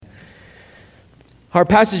Our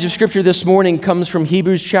passage of Scripture this morning comes from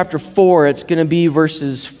Hebrews chapter 4. It's going to be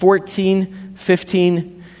verses 14,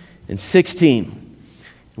 15, and 16.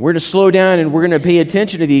 We're going to slow down and we're going to pay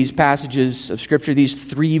attention to these passages of Scripture, these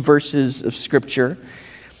three verses of Scripture,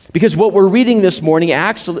 because what we're reading this morning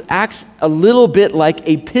acts a little bit like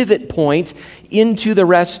a pivot point into the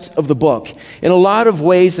rest of the book. In a lot of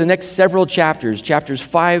ways, the next several chapters, chapters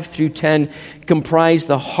 5 through 10, comprise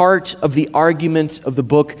the heart of the argument of the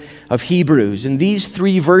book of Hebrews. And these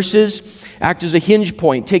three verses act as a hinge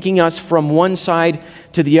point, taking us from one side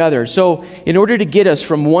to the other. So in order to get us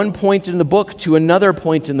from one point in the book to another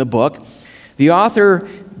point in the book, the author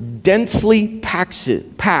densely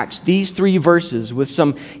packs these three verses with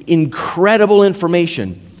some incredible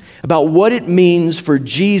information about what it means for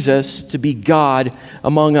Jesus to be God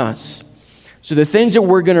among us. So the things that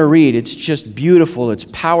we're going to read, it's just beautiful, it's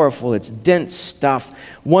powerful, it's dense stuff,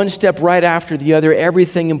 one step right after the other,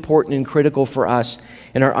 everything important and critical for us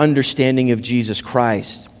in our understanding of Jesus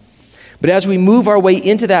Christ. But as we move our way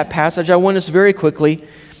into that passage, I want us very quickly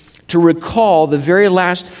to recall the very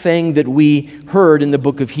last thing that we heard in the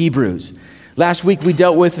book of Hebrews. Last week we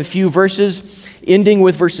dealt with a few verses, ending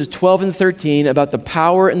with verses 12 and 13, about the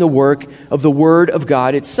power and the work of the Word of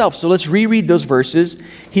God itself. So let's reread those verses,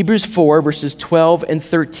 Hebrews 4, verses 12 and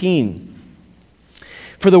 13.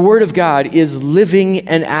 For the Word of God is living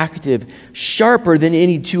and active, sharper than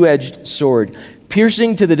any two-edged sword,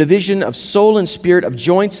 piercing to the division of soul and spirit, of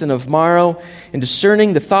joints and of marrow, and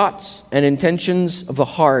discerning the thoughts and intentions of the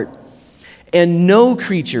heart. And no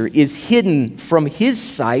creature is hidden from His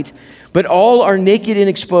sight, but all are naked and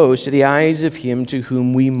exposed to the eyes of Him to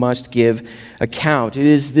whom we must give account. It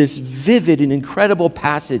is this vivid and incredible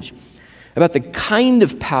passage about the kind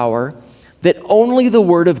of power that only the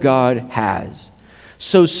Word of God has.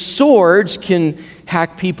 So swords can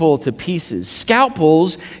hack people to pieces.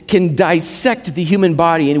 Scalpels can dissect the human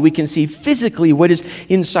body, and we can see physically what is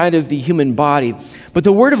inside of the human body. But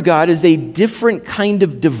the Word of God is a different kind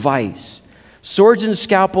of device. Swords and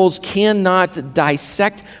scalpels cannot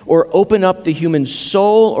dissect or open up the human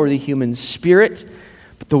soul or the human spirit,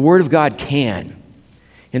 but the Word of God can.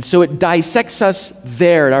 And so it dissects us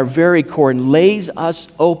there at our very core and lays us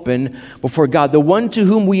open before God, the one to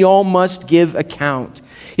whom we all must give account.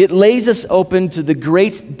 It lays us open to the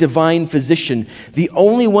great divine physician, the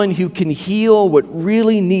only one who can heal what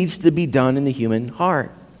really needs to be done in the human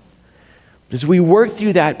heart. As we work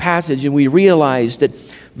through that passage and we realize that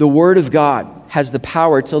the Word of God has the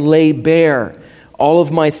power to lay bare all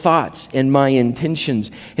of my thoughts and my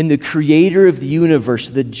intentions, and the Creator of the universe,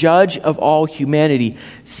 the Judge of all humanity,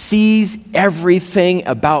 sees everything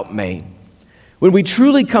about me. When we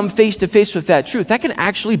truly come face to face with that truth, that can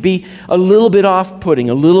actually be a little bit off-putting,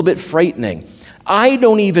 a little bit frightening. I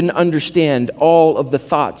don't even understand all of the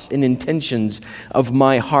thoughts and intentions of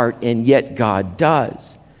my heart, and yet God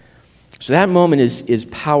does. So that moment is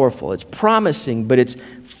powerful. It's promising, but it's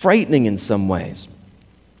frightening in some ways.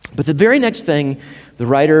 But the very next thing the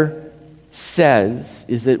writer says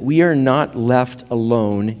is that we are not left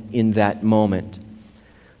alone in that moment.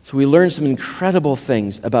 So we learn some incredible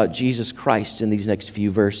things about Jesus Christ in these next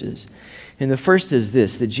few verses. And the first is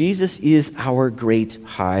this, that Jesus is our great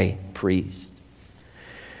high priest.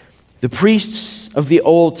 The priests of the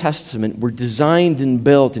Old Testament were designed and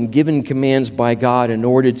built and given commands by God in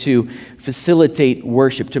order to facilitate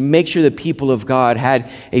worship, to make sure the people of God had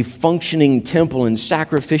a functioning temple and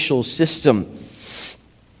sacrificial system.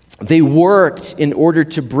 They worked in order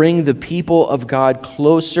to bring the people of God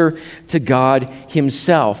closer to God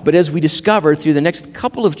Himself. But as we discover through the next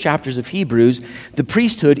couple of chapters of Hebrews, the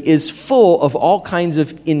priesthood is full of all kinds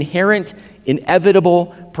of inherent, inevitable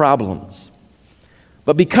problems.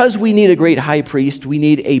 But because we need a great high priest, we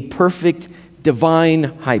need a perfect divine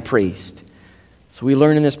high priest. So we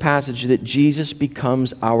learn in this passage that Jesus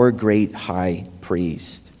becomes our great high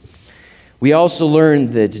priest. We also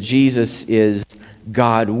learn that Jesus is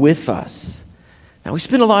God with us. Now, we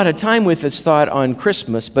spend a lot of time with this thought on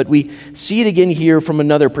Christmas, but we see it again here from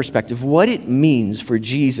another perspective, what it means for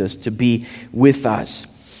Jesus to be with us.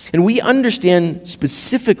 And we understand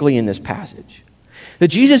specifically in this passage that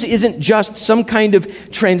Jesus isn't just some kind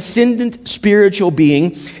of transcendent spiritual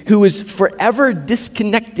being who is forever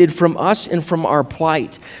disconnected from us and from our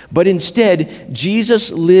plight, but instead, Jesus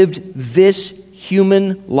lived this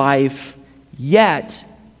human life, yet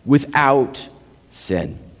without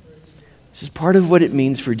sin. This is part of what it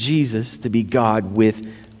means for Jesus to be God with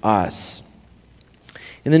us.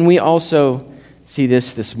 And then we also see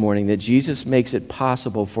this morning, that Jesus makes it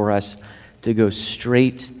possible for us to go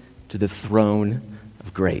straight to the throne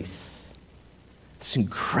of grace. This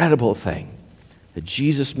incredible thing that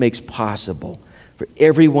Jesus makes possible for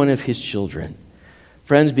every one of his children.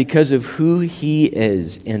 Friends, because of who he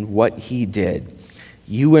is and what he did,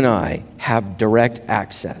 you and I have direct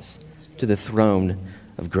access to the throne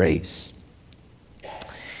of grace.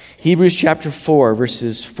 Hebrews chapter 4,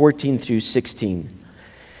 verses 14 through 16.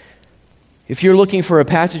 If you're looking for a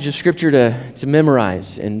passage of Scripture to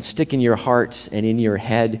memorize and stick in your heart and in your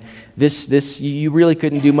head, this you really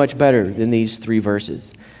couldn't do much better than these 3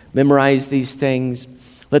 verses. Memorize these things.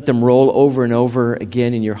 Let them roll over and over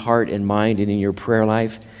again in your heart and mind and in your prayer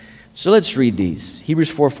life. So let's read these. Hebrews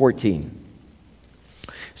 4:14.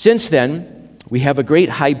 Since then, we have a great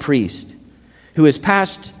high priest who has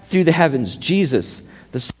passed through the heavens, Jesus,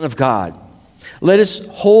 the Son of God. Let us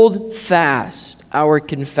hold fast our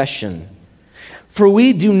confession. For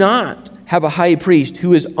we do not have a high priest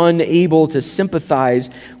who is unable to sympathize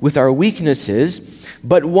with our weaknesses,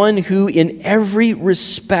 but one who in every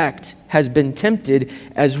respect has been tempted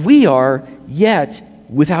as we are, yet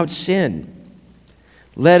without sin.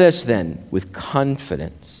 Let us then, with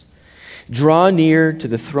confidence, draw near to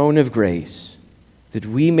the throne of grace, that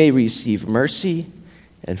we may receive mercy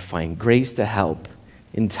and find grace to help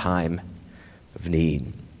in time of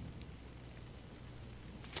need.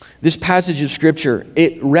 This passage of Scripture,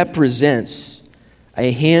 it represents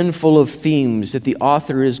a handful of themes that the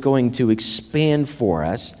author is going to expand for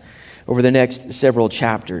us over the next several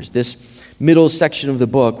chapters. This middle section of the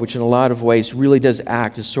book, which in a lot of ways really does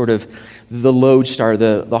act as sort of the lodestar,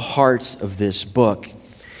 the heart of this book.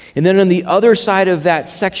 And then on the other side of that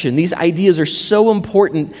section, these ideas are so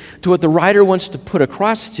important to what the writer wants to put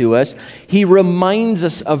across to us. He reminds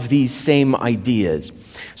us of these same ideas.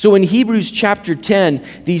 So in Hebrews chapter 10,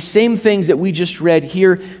 these same things that we just read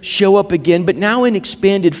here show up again, but now in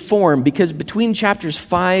expanded form, because between chapters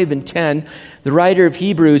 5 and 10, the writer of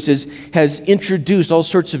Hebrews has introduced all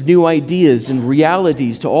sorts of new ideas and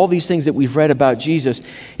realities to all these things that we've read about Jesus.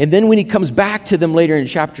 And then when he comes back to them later in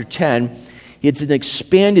chapter 10, it's an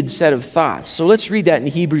expanded set of thoughts. So let's read that in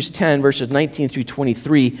Hebrews 10, verses 19 through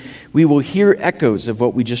 23. We will hear echoes of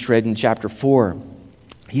what we just read in chapter 4.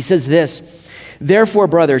 He says this, "Therefore,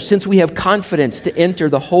 brothers, since we have confidence to enter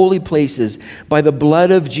the holy places by the blood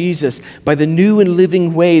of Jesus, by the new and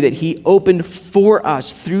living way that he opened for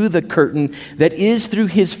us through the curtain that is through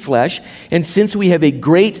his flesh, and since we have a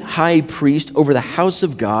great high priest over the house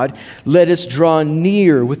of God, let us draw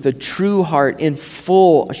near with a true heart in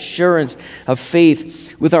full assurance of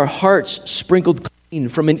faith, with our hearts sprinkled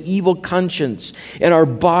from an evil conscience and our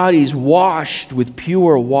bodies washed with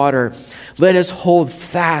pure water. Let us hold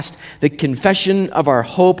fast the confession of our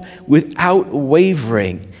hope without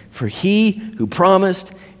wavering, for he who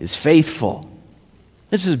promised is faithful."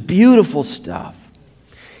 This is beautiful stuff,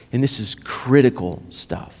 and this is critical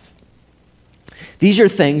stuff. These are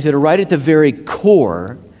things that are right at the very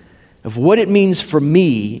core of what it means for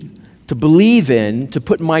me to believe in, to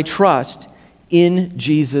put my trust in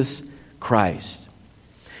Jesus Christ.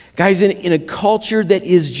 Guys, in a culture that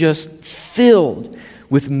is just filled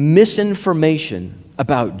with misinformation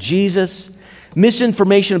about Jesus,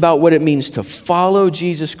 misinformation about what it means to follow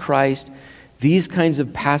Jesus Christ, these kinds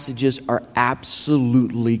of passages are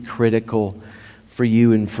absolutely critical for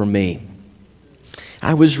you and for me.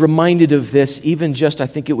 I was reminded of this even just, I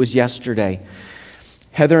think it was yesterday.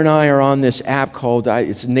 Heather and I are on this app called,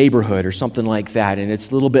 it's Neighborhood or something like that, and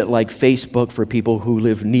it's a little bit like Facebook for people who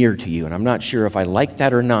live near to you. And I'm not sure if I like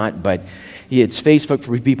that or not, but it's Facebook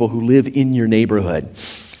for people who live in your neighborhood.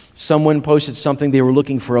 Someone posted something, they were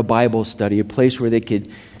looking for a Bible study, a place where they could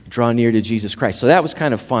draw near to Jesus Christ. So that was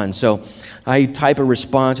kind of fun. So I type a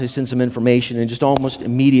response, I send some information, and just almost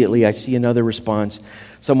immediately I see another response.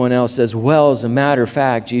 Someone else says, "Well, as a matter of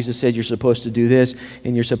fact, Jesus said you're supposed to do this,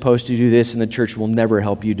 and you're supposed to do this, and the church will never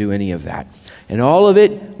help you do any of that." And all of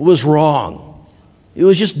it was wrong. It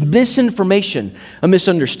was just misinformation, a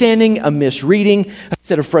misunderstanding, a misreading, a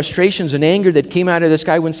set of frustrations and anger that came out of this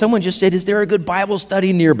guy when someone just said, "Is there a good Bible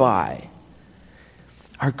study nearby?"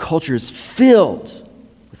 Our culture is filled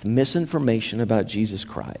with misinformation about Jesus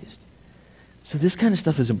Christ. So this kind of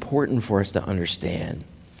stuff is important for us to understand.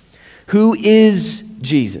 Who is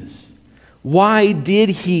Jesus? Why did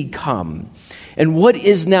he come? And what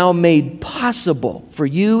is now made possible for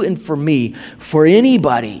you and for me, for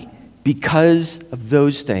anybody, because of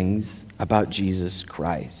those things about Jesus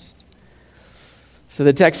Christ? So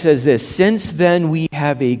the text says this, "Since then we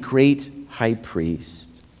have a great high priest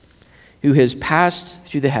who has passed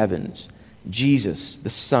through the heavens, Jesus, the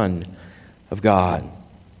Son of God."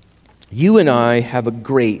 You and I have a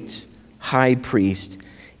great high priest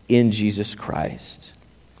in Jesus Christ.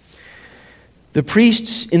 The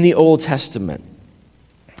priests in the Old Testament,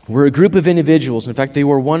 were a group of individuals. In fact, they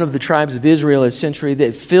were one of the tribes of Israel essentially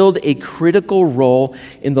that filled a critical role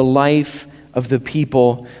in the life of the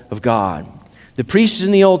people of God. The priests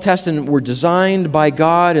in the Old Testament were designed by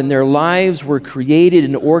God, and their lives were created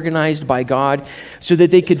and organized by God so that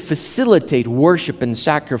they could facilitate worship and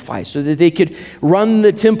sacrifice, so that they could run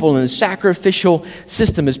the temple in a sacrificial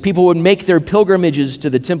system. As people would make their pilgrimages to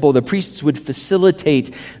the temple, the priests would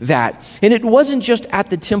facilitate that. And it wasn't just at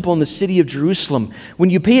the temple in the city of Jerusalem. When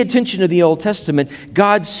you pay attention to the Old Testament,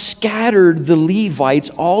 God scattered the Levites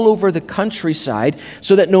all over the countryside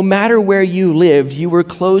so that no matter where you lived, you were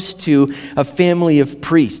close to a family of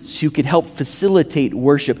priests who could help facilitate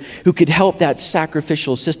worship, who could help that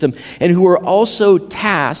sacrificial system, and who were also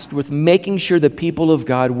tasked with making sure the people of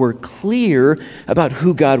God were clear about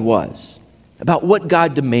who God was, about what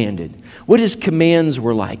God demanded, what his commands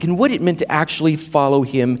were like, and what it meant to actually follow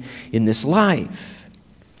him in this life.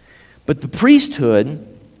 But the priesthood, and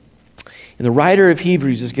the writer of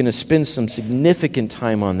Hebrews is going to spend some significant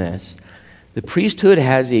time on this, the priesthood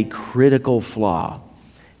has a critical flaw.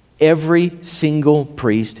 Every single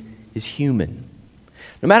priest is human.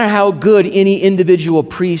 No matter how good any individual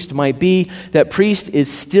priest might be, that priest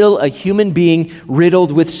is still a human being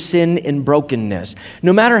riddled with sin and brokenness.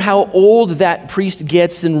 No matter how old that priest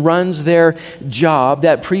gets and runs their job,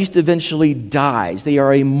 that priest eventually dies. They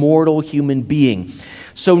are a mortal human being.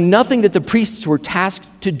 So nothing that the priests were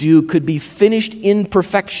tasked to do could be finished in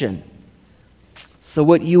perfection. So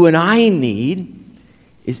what you and I need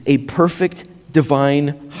is a perfect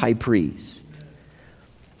divine high priest.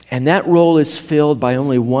 And that role is filled by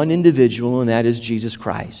only one individual, and that is Jesus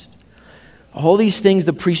Christ. All these things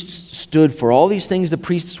the priests stood for, all these things the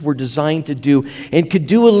priests were designed to do and could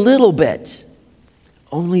do a little bit,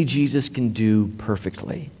 only Jesus can do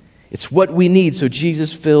perfectly. It's what we need, so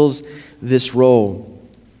Jesus fills this role.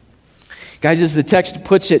 Guys, as the text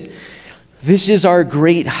puts it, this is our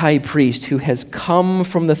great high priest who has come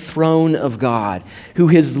from the throne of God, who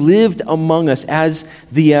has lived among us, as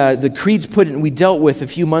the creeds put it and we dealt with a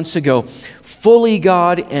few months ago, fully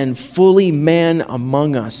God and fully man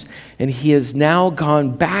among us. And he has now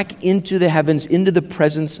gone back into the heavens, into the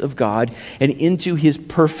presence of God, and into his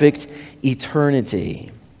perfect eternity.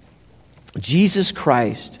 Jesus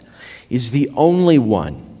Christ is the only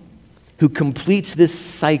one who completes this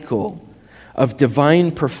cycle of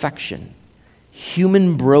divine perfection,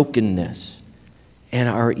 human brokenness, and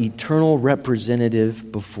our eternal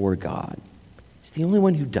representative before God. He's the only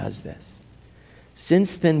one who does this.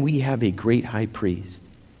 Since then, we have a great high priest,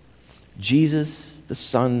 Jesus, the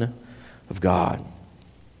Son of God.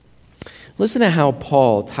 Listen to how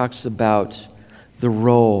Paul talks about the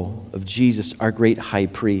role of Jesus, our great high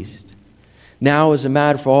priest. Now, as a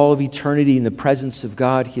matter for all of eternity in the presence of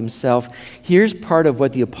God himself, here's part of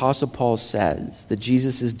what the Apostle Paul says that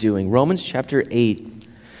Jesus is doing. Romans chapter 8,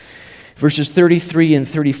 verses 33 and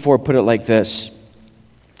 34 put it like this.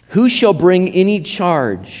 Who shall bring any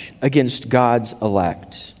charge against God's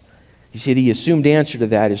elect? You see, the assumed answer to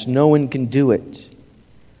that is no one can do it.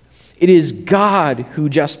 It is God who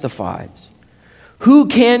justifies. Who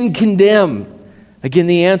can condemn? Again,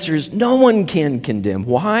 the answer is no one can condemn.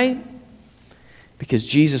 Why? Because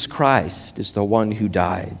Jesus Christ is the one who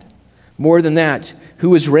died. More than that,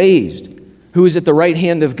 who was raised, who is at the right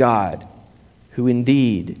hand of God, who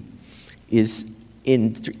indeed is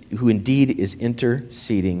interceding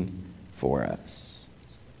for us.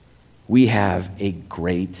 We have a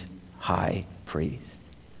great high priest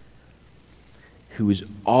who is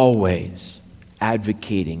always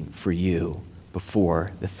advocating for you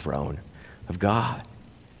before the throne of God.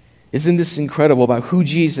 Isn't this incredible about who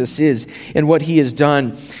Jesus is and what he has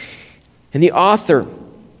done? And the author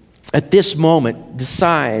at this moment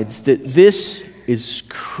decides that this is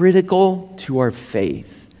critical to our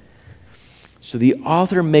faith. So the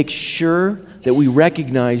author makes sure that we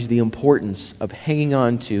recognize the importance of hanging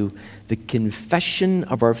on to the confession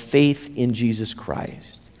of our faith in Jesus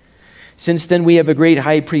Christ. Since then we have a great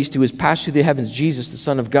high priest who has passed through the heavens, Jesus, the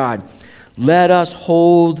Son of God. Let us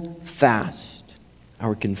hold fast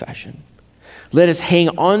our confession. Let us hang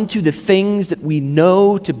on to the things that we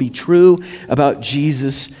know to be true about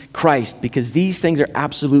Jesus Christ, because these things are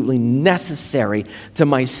absolutely necessary to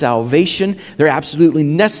my salvation. They're absolutely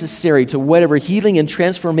necessary to whatever healing and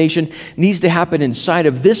transformation needs to happen inside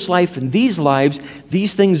of this life and these lives.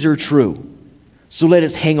 These things are true. So let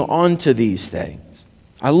us hang on to these things.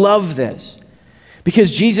 I love this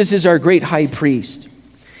because Jesus is our great high priest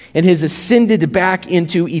and has ascended back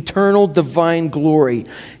into eternal divine glory.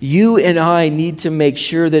 You and I need to make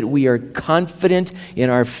sure that we are confident in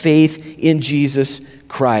our faith in Jesus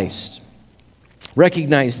Christ.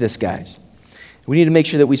 Recognize this, guys. We need to make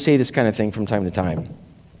sure that we say this kind of thing from time to time.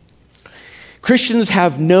 Christians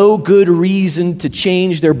have no good reason to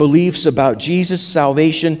change their beliefs about Jesus'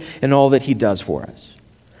 salvation and all that he does for us.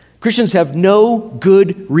 Christians have no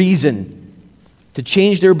good reason to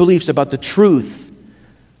change their beliefs about the truth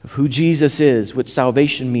of who Jesus is, what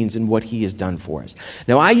salvation means, and what he has done for us.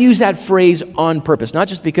 Now, I use that phrase on purpose, not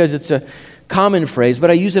just because it's a common phrase,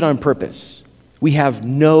 but I use it on purpose. We have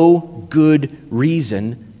no good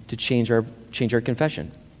reason to change our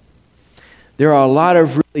confession. There are a lot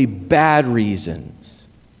of really bad reasons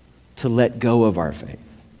to let go of our faith.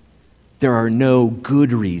 There are no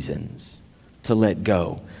good reasons to let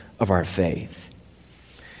go of our faith.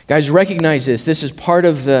 Guys, recognize this. This is part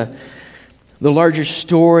of the larger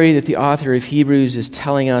story that the author of Hebrews is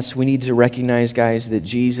telling us. We need to recognize, guys, that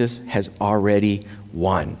Jesus has already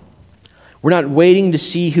won. We're not waiting to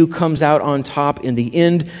see who comes out on top in the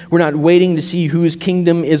end. We're not waiting to see whose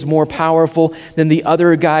kingdom is more powerful than the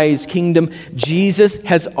other guy's kingdom. Jesus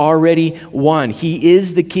has already won. He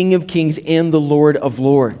is the King of Kings and the Lord of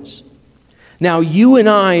Lords. Now, you and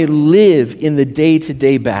I live in the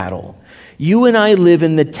day-to-day battle. You and I live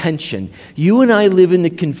in the tension. You and I live in the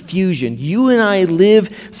confusion. You and I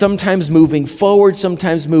live sometimes moving forward,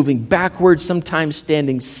 sometimes moving backwards, sometimes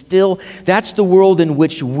standing still. That's the world in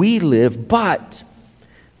which we live, but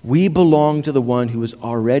we belong to the one who has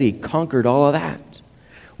already conquered all of that.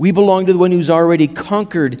 We belong to the one who's already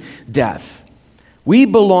conquered death. We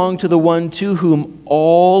belong to the one to whom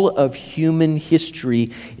all of human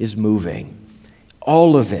history is moving.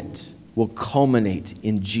 All of it will culminate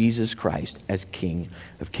in Jesus Christ as King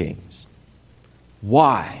of Kings.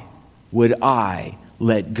 Why would I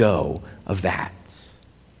let go of that?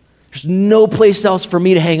 There's no place else for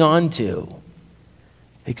me to hang on to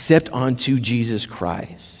except onto Jesus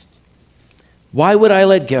Christ. Why would I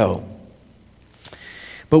let go?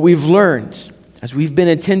 But we've learned, as we've been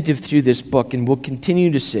attentive through this book, and will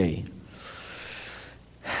continue to see,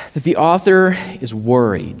 that the author is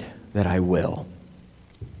worried that I will.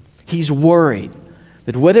 He's worried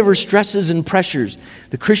that whatever stresses and pressures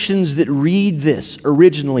the Christians that read this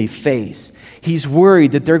originally face, he's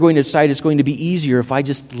worried that they're going to decide it's going to be easier if I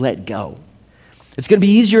just let go. It's going to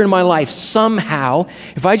be easier in my life somehow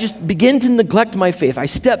if I just begin to neglect my faith. I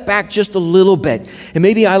step back just a little bit, and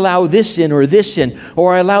maybe I allow this in,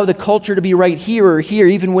 or I allow the culture to be right here or here,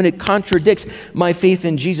 even when it contradicts my faith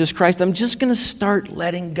in Jesus Christ. I'm just going to start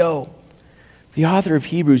letting go. The author of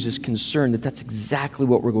Hebrews is concerned that that's exactly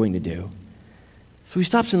what we're going to do. So he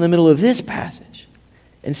stops in the middle of this passage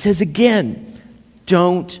and says again,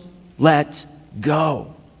 don't let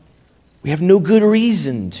go. We have no good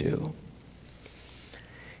reason to.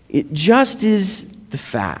 It just is the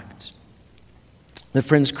fact that,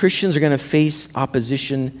 friends, Christians are going to face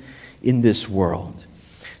opposition in this world.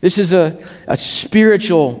 This is a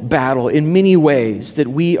spiritual battle in many ways that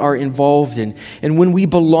we are involved in. And when we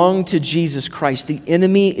belong to Jesus Christ, the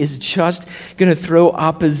enemy is just going to throw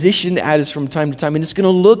opposition at us from time to time. And it's going to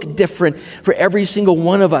look different for every single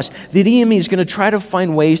one of us. The enemy is going to try to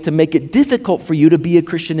find ways to make it difficult for you to be a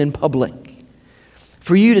Christian in public.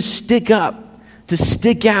 For you to stick up, to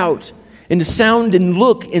stick out, and to sound and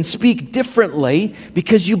look and speak differently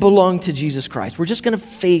because you belong to Jesus Christ. We're just going to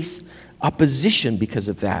face opposition because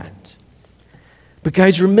of that. But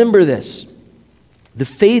guys, remember this. The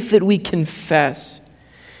faith that we confess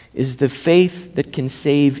is the faith that can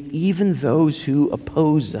save even those who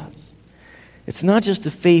oppose us. It's not just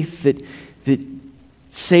a faith that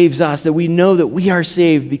saves us, that we know that we are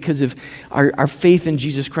saved because of our faith in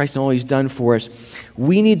Jesus Christ and all he's done for us.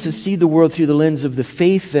 We need to see the world through the lens of the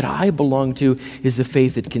faith that I belong to is the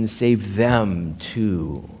faith that can save them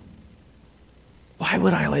too. Why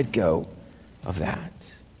would I let go of that?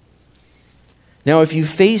 Now, if you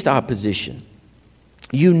faced opposition,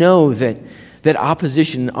 you know that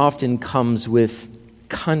opposition often comes with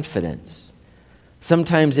confidence.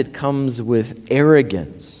 Sometimes it comes with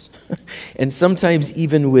arrogance, and sometimes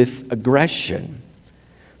even with aggression.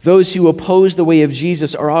 Those who oppose the way of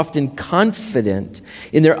Jesus are often confident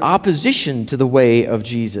in their opposition to the way of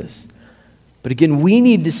Jesus. But again, we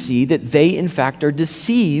need to see that they, in fact, are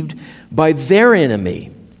deceived by their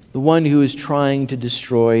enemy, the one who is trying to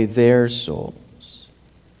destroy their souls.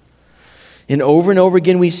 And over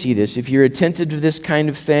again, we see this. If you're attentive to this kind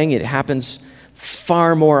of thing, it happens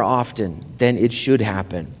far more often than it should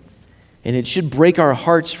happen. And it should break our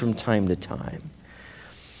hearts from time to time.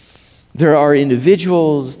 There are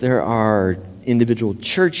individuals, there are individual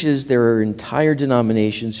churches, there are entire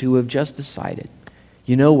denominations who have just decided,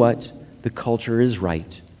 you know what? The culture is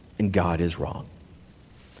right and God is wrong.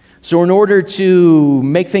 So in order to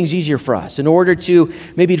make things easier for us, in order to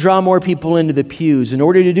maybe draw more people into the pews, in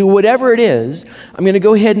order to do whatever it is, I'm going to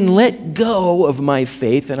go ahead and let go of my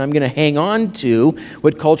faith, and I'm going to hang on to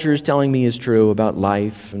what culture is telling me is true about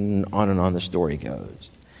life, and on the story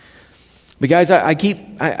goes. But guys,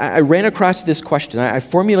 I ran across this question. I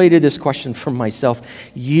formulated this question for myself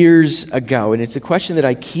years ago, and it's a question that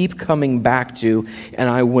I keep coming back to, and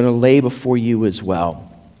I want to lay before you as well.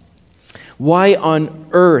 Why on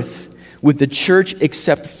earth would the church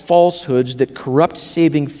accept falsehoods that corrupt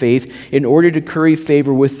saving faith in order to curry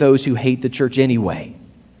favor with those who hate the church anyway?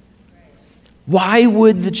 Why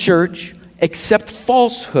would the church accept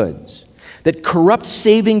falsehoods that corrupt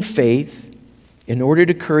saving faith in order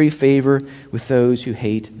to curry favor with those who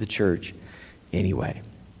hate the church anyway?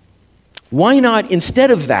 Why not, instead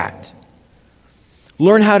of that,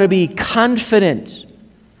 learn how to be confident?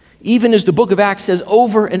 Even as the book of Acts says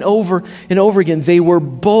over and over and over again, they were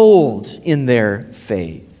bold in their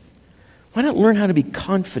faith. Why not learn how to be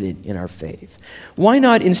confident in our faith? Why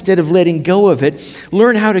not, instead of letting go of it,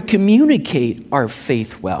 learn how to communicate our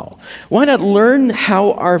faith well? Why not learn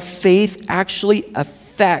how our faith actually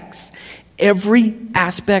affects every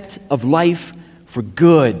aspect of life for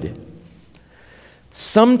good?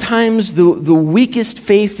 Sometimes the weakest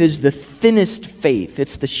faith is the thinnest faith.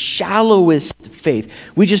 It's the shallowest faith.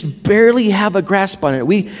 We just barely have a grasp on it.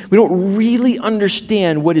 We don't really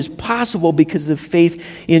understand what is possible because of faith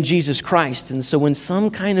in Jesus Christ. And so when some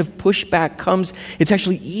kind of pushback comes, it's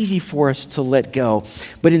actually easy for us to let go.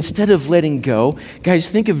 But instead of letting go, guys,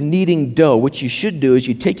 think of kneading dough. What you should do is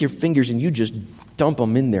you take your fingers and you just dump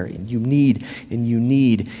them in there, and you knead, and you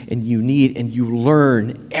knead, and you knead, and you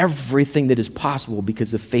learn everything that is possible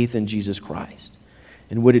because of faith in Jesus Christ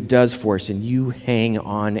and what it does for us, and you hang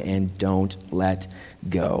on and don't let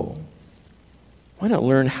go. Why not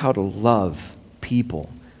learn how to love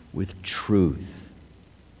people with truth?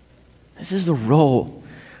 This is the role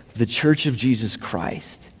of the Church of Jesus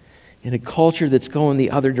Christ in a culture that's going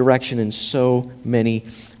the other direction in so many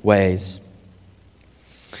ways.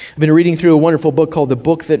 I've been reading through a wonderful book called The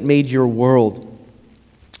Book That Made Your World.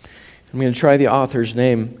 I'm going to try the author's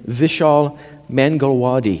name, Vishal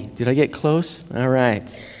Mangalwadi. Did I get close? All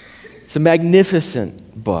right. It's a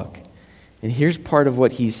magnificent book. And here's part of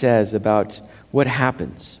what he says about what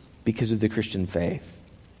happens because of the Christian faith.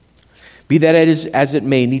 Be that as it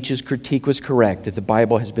may, Nietzsche's critique was correct that the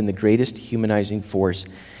Bible has been the greatest humanizing force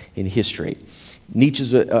in history.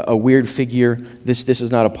 Nietzsche's a weird figure. This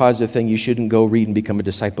is not a positive thing. You shouldn't go read and become a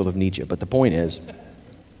disciple of Nietzsche. But the point is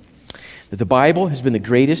that the Bible has been the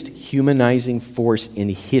greatest humanizing force in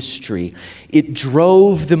history. It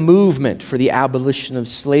drove the movement for the abolition of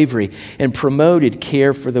slavery and promoted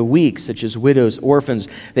care for the weak, such as widows, orphans,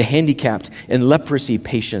 the handicapped, and leprosy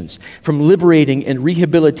patients, from liberating and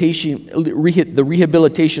the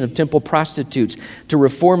rehabilitation of temple prostitutes to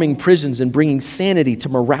reforming prisons and bringing sanity to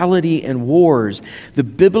morality and wars. The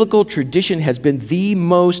biblical tradition has been the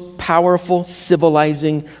most powerful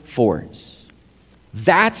civilizing force.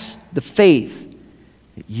 That's the faith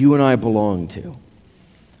that you and I belong to.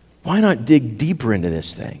 Why not dig deeper into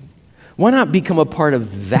this thing? Why not become a part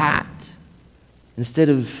of that instead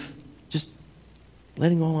of just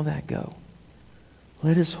letting all of that go?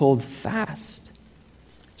 Let us hold fast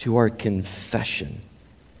to our confession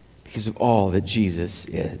because of all that Jesus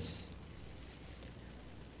is.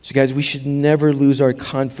 So guys, we should never lose our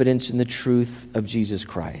confidence in the truth of Jesus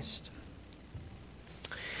Christ.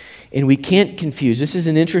 And we can't confuse. This is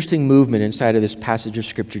an interesting movement inside of this passage of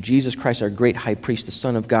Scripture. Jesus Christ, our great high priest, the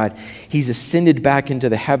Son of God, he's ascended back into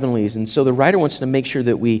the heavenlies. And so the writer wants to make sure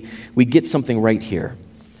that we get something right here.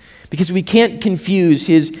 Because we can't confuse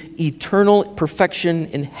his eternal perfection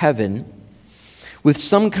in heaven with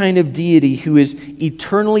some kind of deity who is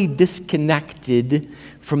eternally disconnected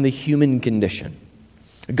from the human condition.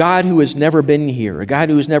 A God who has never been here, a God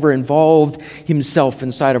who has never involved himself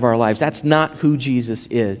inside of our lives. That's not who Jesus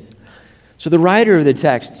is. So the writer of the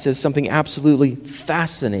text says something absolutely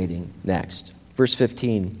fascinating next. Verse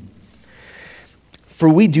 15. For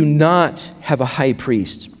we do not have a high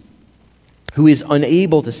priest who is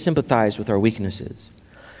unable to sympathize with our weaknesses,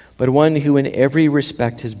 but one who in every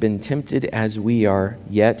respect has been tempted as we are,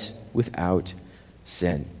 yet without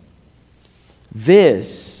sin.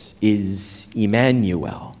 This is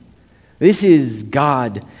Emmanuel. This is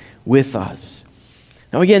God with us.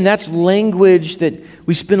 Now again, that's language that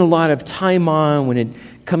we spend a lot of time on when it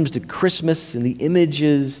comes to Christmas and the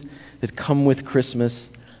images that come with Christmas.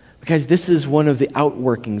 Because this is one of the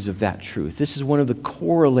outworkings of that truth. This is one of the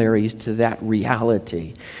corollaries to that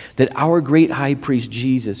reality. That our great high priest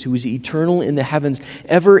Jesus, who is eternal in the heavens,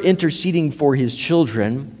 ever interceding for his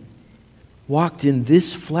children, walked in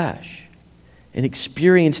this flesh and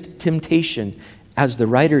experienced temptation, as the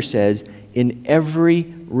writer says, in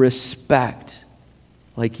every respect,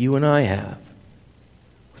 like you and I have.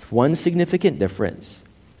 With one significant difference: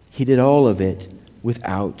 he did all of it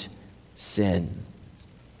without sin.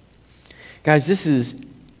 Guys, this is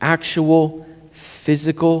actual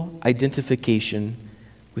physical identification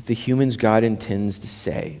with the humans God intends to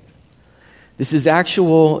save. This is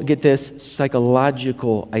actual, get this,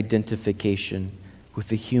 psychological identification with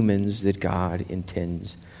the humans that God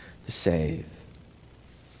intends to save.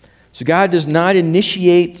 So God does not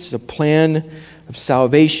initiate a plan of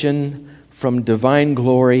salvation from divine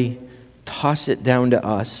glory, toss it down to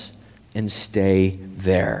us, and stay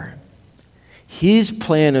there. His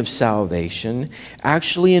plan of salvation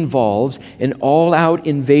actually involves an all-out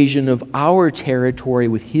invasion of our territory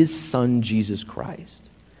with His Son, Jesus Christ.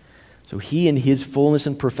 So He, in His fullness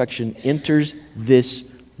and perfection, enters this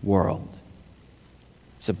world.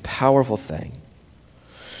 It's a powerful thing.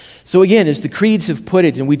 So again, as the creeds have put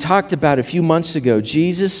it, and we talked about a few months ago,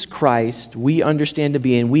 Jesus Christ, we understand to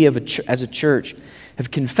be, and we have as a church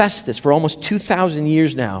have confessed this for almost 2,000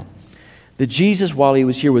 years now, that Jesus, while He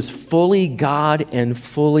was here, was fully God and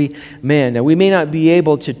fully man. Now, we may not be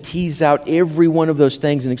able to tease out every one of those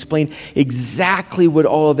things and explain exactly what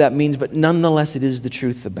all of that means, but nonetheless, it is the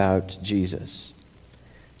truth about Jesus.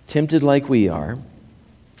 Tempted like we are,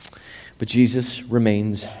 but Jesus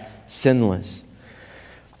remains sinless.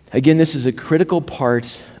 Again, this is a critical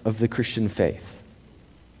part of the Christian faith.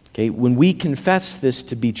 Okay, when we confess this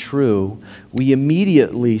to be true, we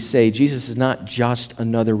immediately say Jesus is not just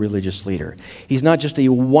another religious leader. He's not just a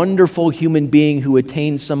wonderful human being who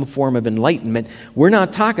attained some form of enlightenment. We're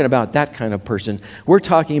not talking about that kind of person. We're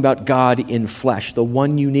talking about God in flesh, the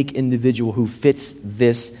one unique individual who fits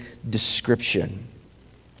this description.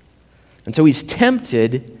 And so He's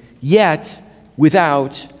tempted, yet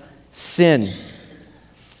without sin.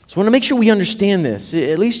 So I want to make sure we understand this,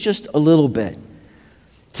 at least just a little bit.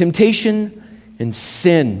 Temptation and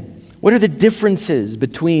sin. What are the differences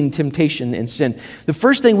between temptation and sin? The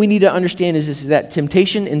first thing we need to understand is that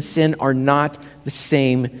temptation and sin are not the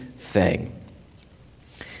same thing.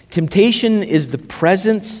 Temptation is the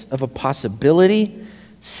presence of a possibility.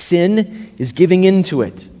 Sin is giving into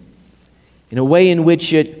it in a way in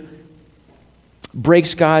which it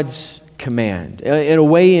breaks God's command, in a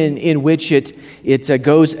way in which it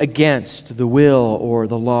goes against the will or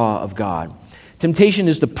the law of God. Temptation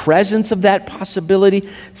is the presence of that possibility.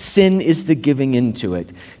 Sin is the giving into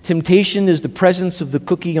it. Temptation is the presence of the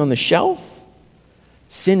cookie on the shelf.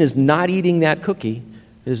 Sin is not eating that cookie.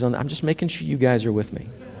 I'm just making sure you guys are with me,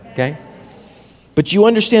 okay? But you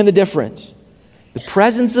understand the difference. The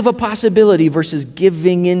presence of a possibility versus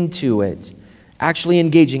giving into it, actually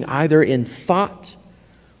engaging either in thought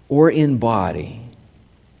or in body.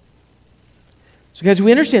 So guys, we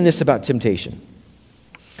understand this about temptation.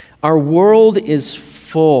 Our world is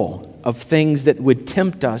full of things that would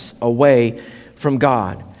tempt us away from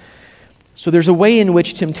God. So there's a way in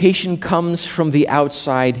which temptation comes from the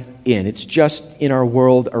outside in. It's just in our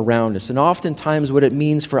world around us. And oftentimes what it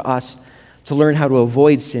means for us to learn how to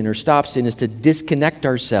avoid sin or stop sin is to disconnect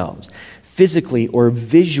ourselves physically or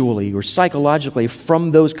visually or psychologically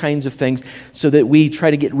from those kinds of things so that we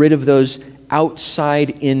try to get rid of those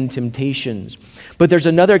outside-in temptations. But there's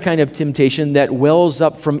another kind of temptation that wells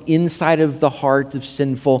up from inside of the heart of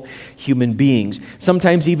sinful human beings.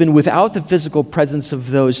 Sometimes even without the physical presence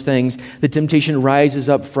of those things, the temptation rises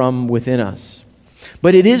up from within us.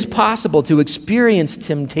 But it is possible to experience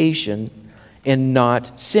temptation and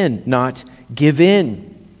not sin, not give in.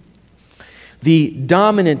 The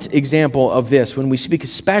dominant example of this, when we speak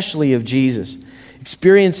especially of Jesus,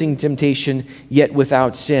 experiencing temptation yet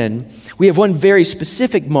without sin, we have one very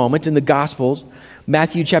specific moment in the Gospels.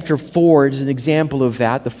 Matthew chapter 4 is an example of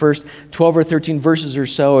that. The first 12 or 13 verses or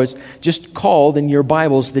so is just called in your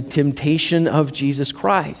Bibles the temptation of Jesus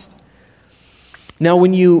Christ. Now,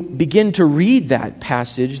 when you begin to read that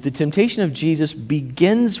passage, the temptation of Jesus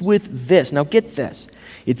begins with this. Now, get this.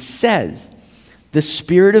 It says, the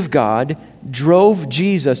Spirit of God drove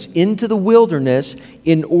Jesus into the wilderness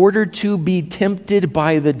in order to be tempted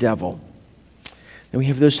by the devil. And we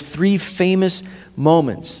have those three famous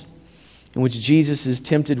moments in which Jesus is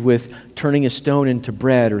tempted with turning a stone into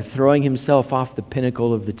bread or throwing himself off the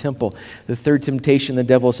pinnacle of the temple. The third temptation, the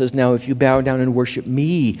devil says, now if you bow down and worship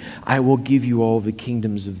me, I will give you all the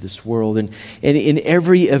kingdoms of this world. And in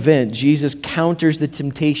every event, Jesus counters the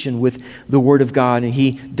temptation with the word of God, and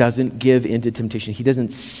he doesn't give into temptation. He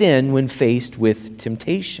doesn't sin when faced with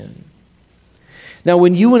temptation. Now,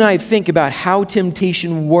 when you and I think about how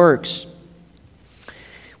temptation works,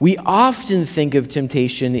 We often think of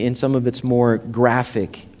temptation in some of its more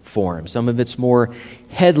graphic forms, some of its more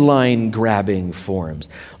headline-grabbing forms.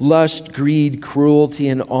 Lust, greed, cruelty,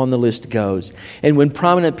 and on the list goes. And when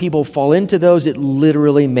prominent people fall into those, it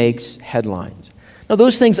literally makes headlines. Now,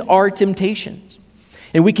 those things are temptations.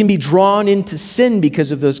 And we can be drawn into sin because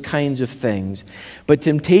of those kinds of things. But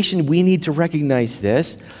temptation, we need to recognize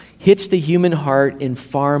this, hits the human heart in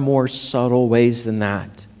far more subtle ways than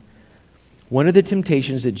that. One of the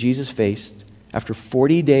temptations that Jesus faced after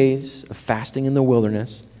 40 days of fasting in the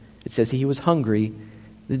wilderness, it says he was hungry.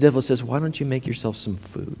 The devil says, why don't you make yourself some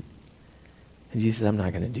food? And Jesus says, I'm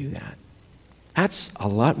not going to do that. That's a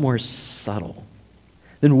lot more subtle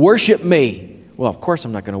than worship me. Well, of course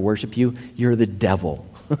I'm not going to worship you. You're the devil.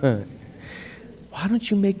 Why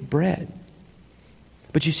don't you make bread?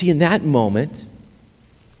 But you see, in that moment,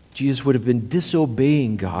 Jesus would have been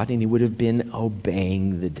disobeying God and he would have been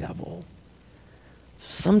obeying the devil.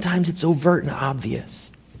 Sometimes it's overt and obvious,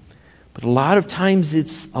 but a lot of times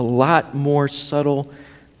it's a lot more subtle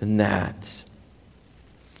than that.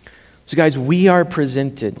 So guys, we are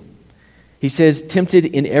presented. He says, tempted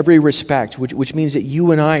in every respect, which means that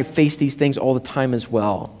you and I face these things all the time as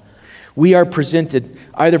well. We are presented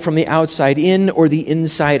either from the outside in or the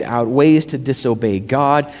inside out, ways to disobey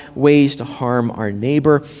God, ways to harm our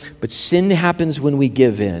neighbor. But sin happens when we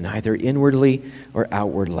give in, either inwardly or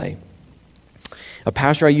outwardly. A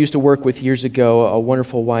pastor I used to work with years ago, a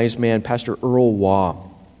wonderful wise man, Pastor Earl Waugh.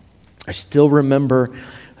 I still remember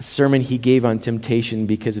a sermon he gave on temptation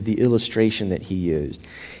because of the illustration that he used.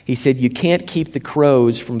 He said, you can't keep the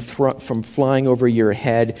crows from flying over your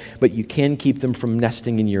head, but you can keep them from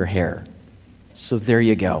nesting in your hair. So there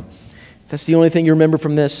you go. If that's the only thing you remember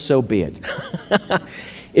from this, so be it.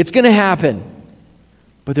 It's going to happen.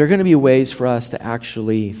 But there are going to be ways for us to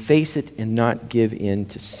actually face it and not give in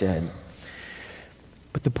to sin.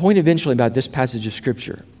 But the point eventually about this passage of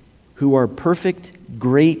Scripture, who our perfect,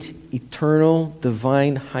 great, eternal,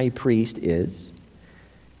 divine high priest is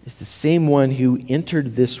the same one who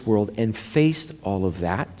entered this world and faced all of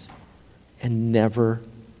that and never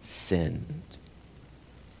sinned.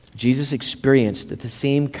 Jesus experienced the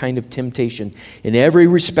same kind of temptation in every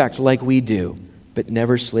respect like we do, but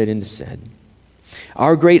never slid into sin.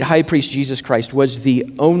 Our great high priest, Jesus Christ, was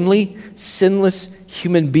the only sinless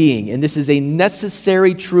human being, and this is a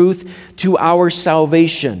necessary truth to our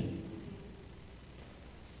salvation.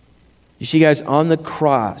 You see, guys, on the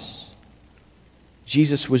cross,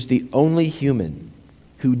 Jesus was the only human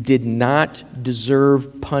who did not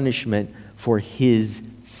deserve punishment for his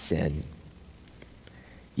sin.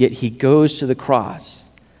 Yet he goes to the cross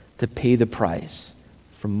to pay the price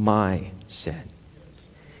for my sin.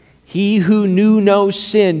 He who knew no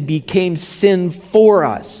sin became sin for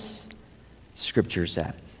us, Scripture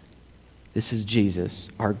says. This is Jesus,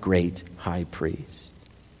 our great high priest.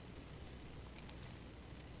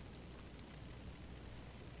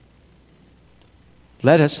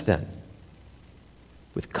 Let us then,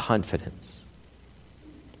 with confidence,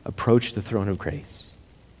 approach the throne of grace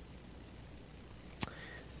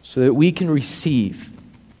so that we can receive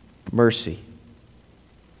mercy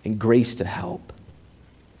and grace to help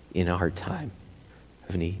in our time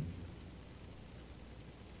of need.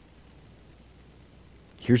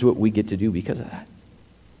 Here's what we get to do because of that.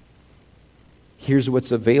 Here's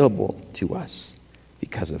what's available to us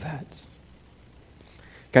because of that.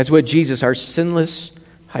 Guys, what Jesus, our sinless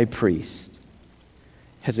high priest,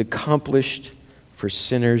 has accomplished for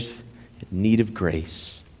sinners in need of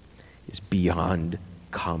grace is beyond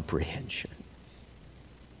comprehension.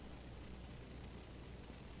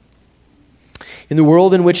 In the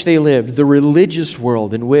world in which they lived, the religious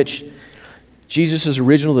world in which Jesus'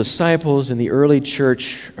 original disciples and the early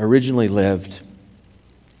church originally lived,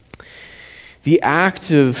 the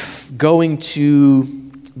act of going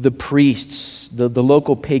to the priests, the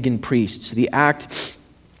local pagan priests, the act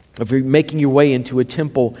of making your way into a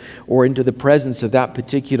temple or into the presence of that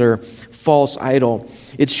particular false idol,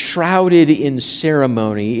 it's shrouded in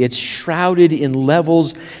ceremony. It's shrouded in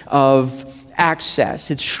levels of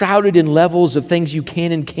access. It's shrouded in levels of things you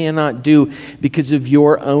can and cannot do because of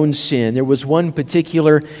your own sin. There was one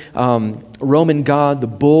particular Roman god, the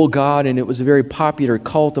bull god, and it was a very popular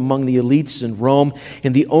cult among the elites in Rome.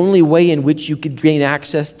 And the only way in which you could gain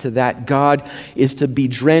access to that god is to be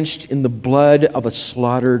drenched in the blood of a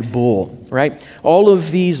slaughtered bull, right? All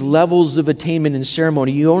of these levels of attainment and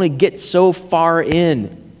ceremony, you only get so far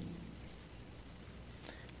in.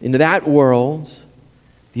 Into that world,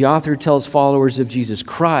 the author tells followers of Jesus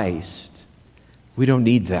Christ, we don't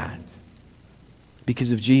need that. Because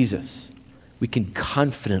of Jesus, we can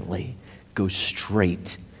confidently go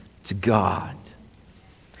straight to God.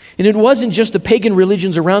 And it wasn't just the pagan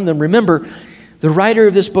religions around them. Remember, the writer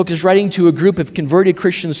of this book is writing to a group of converted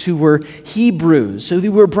Christians who were Hebrews. So they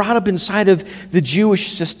were brought up inside of the Jewish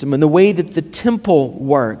system and the way that the temple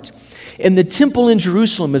worked. And the temple in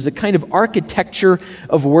Jerusalem is a kind of architecture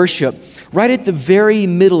of worship. Right at the very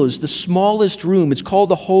middle is the smallest room. It's called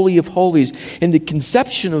the Holy of Holies. And the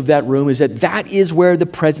conception of that room is that is where the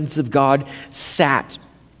presence of God sat.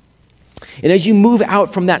 And as you move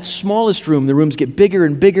out from that smallest room, the rooms get bigger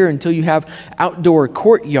and bigger until you have outdoor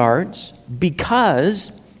courtyards,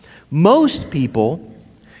 because most people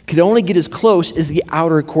could only get as close as the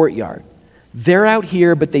outer courtyard. They're out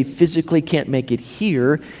here, but they physically can't make it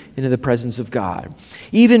here into the presence of God.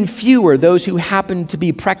 Even fewer, those who happen to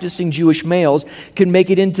be practicing Jewish males, can make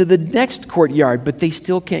it into the next courtyard, but they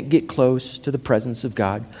still can't get close to the presence of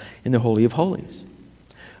God in the Holy of Holies.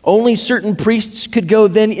 Only certain priests could go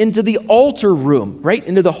then into the altar room, right,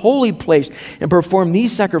 into the holy place, and perform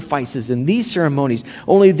these sacrifices and these ceremonies.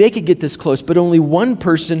 Only they could get this close, but only one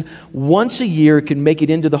person once a year can make it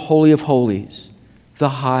into the Holy of Holies. The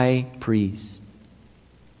high priest.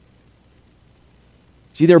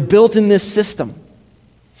 See, they're built in this system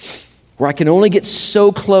where I can only get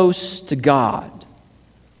so close to God.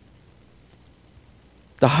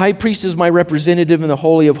 The high priest is my representative in the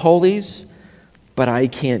Holy of Holies, but I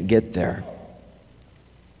can't get there.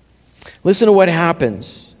 Listen to what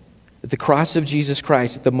happens at the cross of Jesus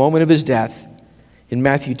Christ at the moment of his death in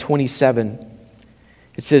Matthew 27.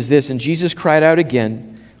 It says this, "And Jesus cried out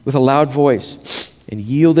again with a loud voice, and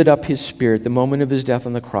yielded up his spirit the moment of his death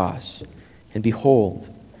on the cross. And behold,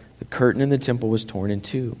 the curtain in the temple was torn in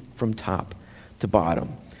two from top to bottom."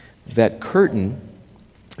 That curtain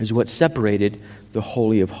is what separated the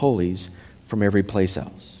Holy of Holies from every place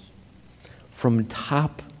else. From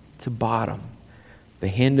top to bottom, the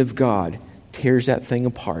hand of God tears that thing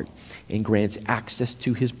apart and grants access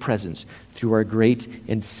to his presence through our great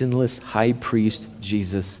and sinless high priest,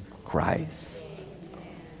 Jesus Christ.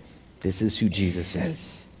 This is who Jesus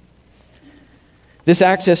is. This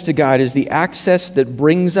access to God is the access that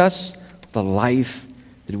brings us the life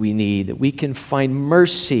that we need, that we can find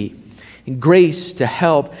mercy and grace to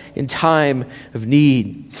help in time of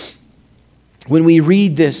need. When we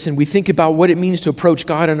read this and we think about what it means to approach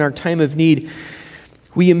God in our time of need,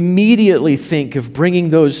 we immediately think of bringing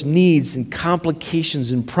those needs and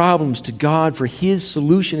complications and problems to God for his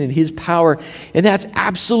solution and his power. And that's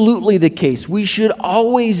absolutely the case. We should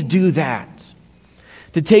always do that.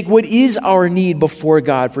 To take what is our need before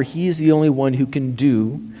God, for he is the only one who can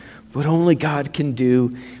do what only God can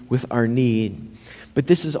do with our need. But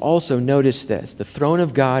this is also, notice this, the throne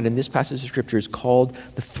of God in this passage of Scripture is called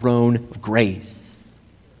the throne of grace.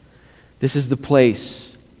 This is the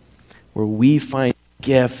place where we find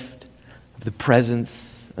gift of the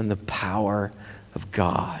presence and the power of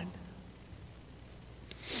God.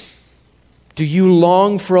 Do you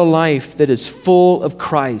long for a life that is full of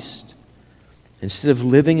Christ instead of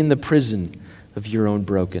living in the prison of your own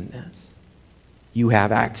brokenness? You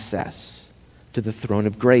have access to the throne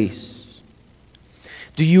of grace.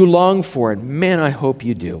 Do you long for it? Man, I hope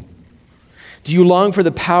you do. Do you long for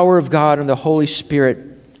the power of God and the Holy Spirit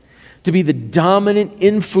to be the dominant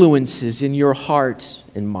influences in your heart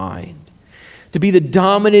and mind? To be the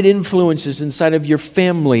dominant influences inside of your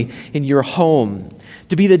family, in your home.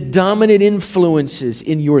 To be the dominant influences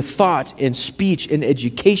in your thought and speech and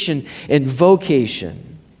education and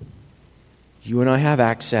vocation. You and I have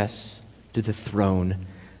access to the throne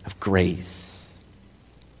of grace.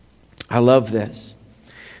 I love this.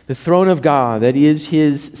 The throne of God, that is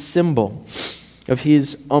his symbol of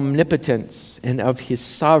his omnipotence and of his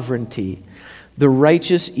sovereignty. The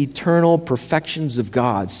righteous, eternal perfections of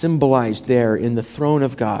God, symbolized there in the throne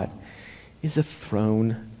of God, is a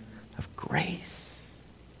throne of grace.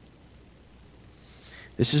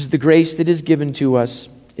 This is the grace that is given to us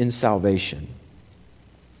in salvation.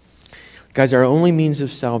 Guys, our only means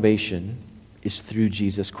of salvation is through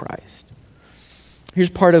Jesus Christ. Here's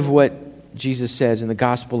part of what Jesus says in the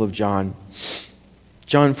Gospel of John.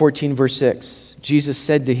 John 14, verse 6. Jesus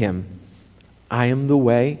said to him, "I am the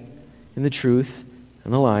way and the truth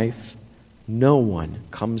and the life. No one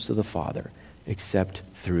comes to the Father except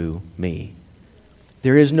through me."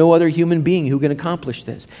 There is no other human being who can accomplish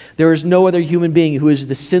this. There is no other human being who is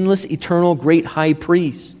the sinless, eternal, great high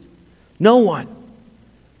priest. No one.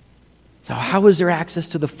 So how is there access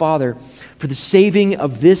to the Father for the saving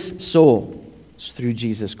of this soul? It's through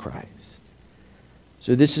Jesus Christ.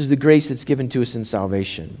 So this is the grace that's given to us in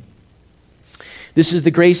salvation. This is the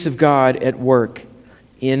grace of God at work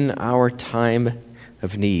in our time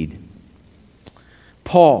of need.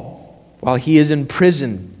 Paul, while he is in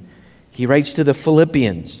prison, he writes to the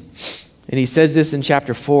Philippians, And he says this in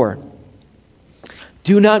chapter 4.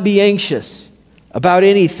 Do not be anxious about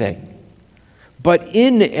anything, but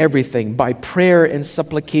in everything, by prayer and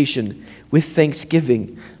supplication, with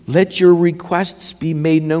thanksgiving, let your requests be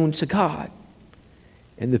made known to God.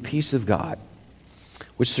 And the peace of God,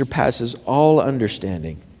 which surpasses all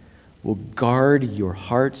understanding, will guard your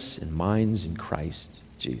hearts and minds in Christ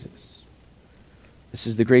Jesus. This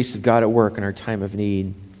is the grace of God at work in our time of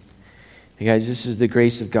need. And guys, this is the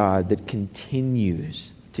grace of God that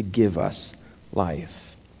continues to give us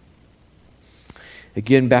life.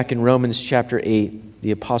 Again, back in Romans chapter 8,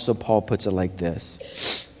 the Apostle Paul puts it like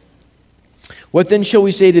this. What then shall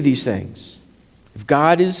we say to these things? If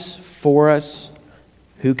God is for us,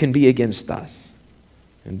 who can be against us?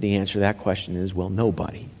 And the answer to that question is, well,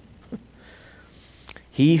 nobody.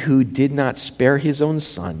 He who did not spare his own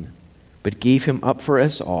son, but gave him up for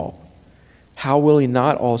us all, how will he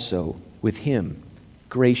not also with him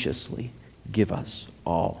graciously give us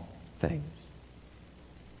all things?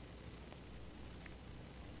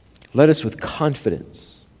 Let us with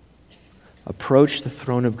confidence approach the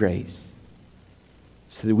throne of grace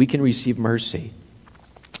so that we can receive mercy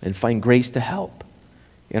and find grace to help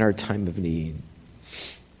in our time of need.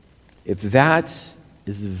 If that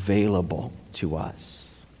is available to us,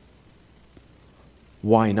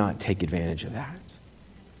 why not take advantage of that?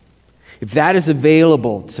 If that is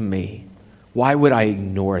available to me, why would I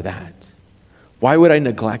ignore that? Why would I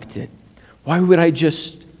neglect it? Why would I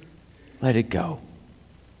just let it go?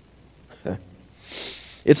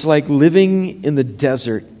 It's like living in the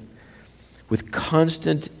desert with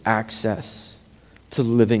constant access to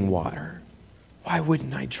living water. Why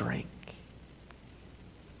wouldn't I drink?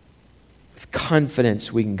 With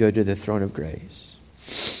confidence, we can go to the throne of grace.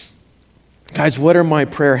 Guys, what are my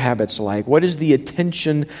prayer habits like? What is the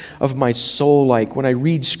attention of my soul like when I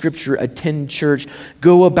read Scripture, attend church,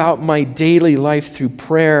 go about my daily life through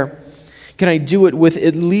prayer? Can I do it with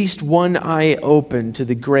at least one eye open to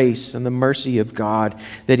the grace and the mercy of God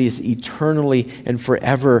that is eternally and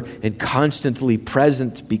forever and constantly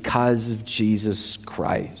present because of Jesus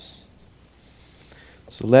Christ?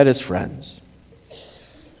 So let us, friends,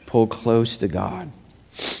 pull close to God.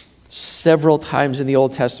 Several times in the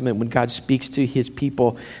Old Testament when God speaks to his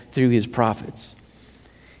people through his prophets,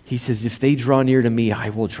 he says, if they draw near to me, I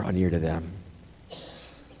will draw near to them.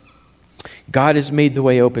 God has made the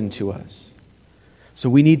way open to us. So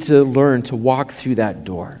we need to learn to walk through that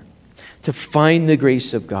door, to find the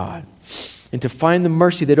grace of God, and to find the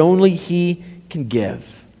mercy that only he can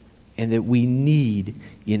give and that we need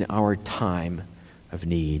in our time of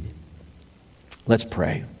need. Let's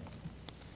pray.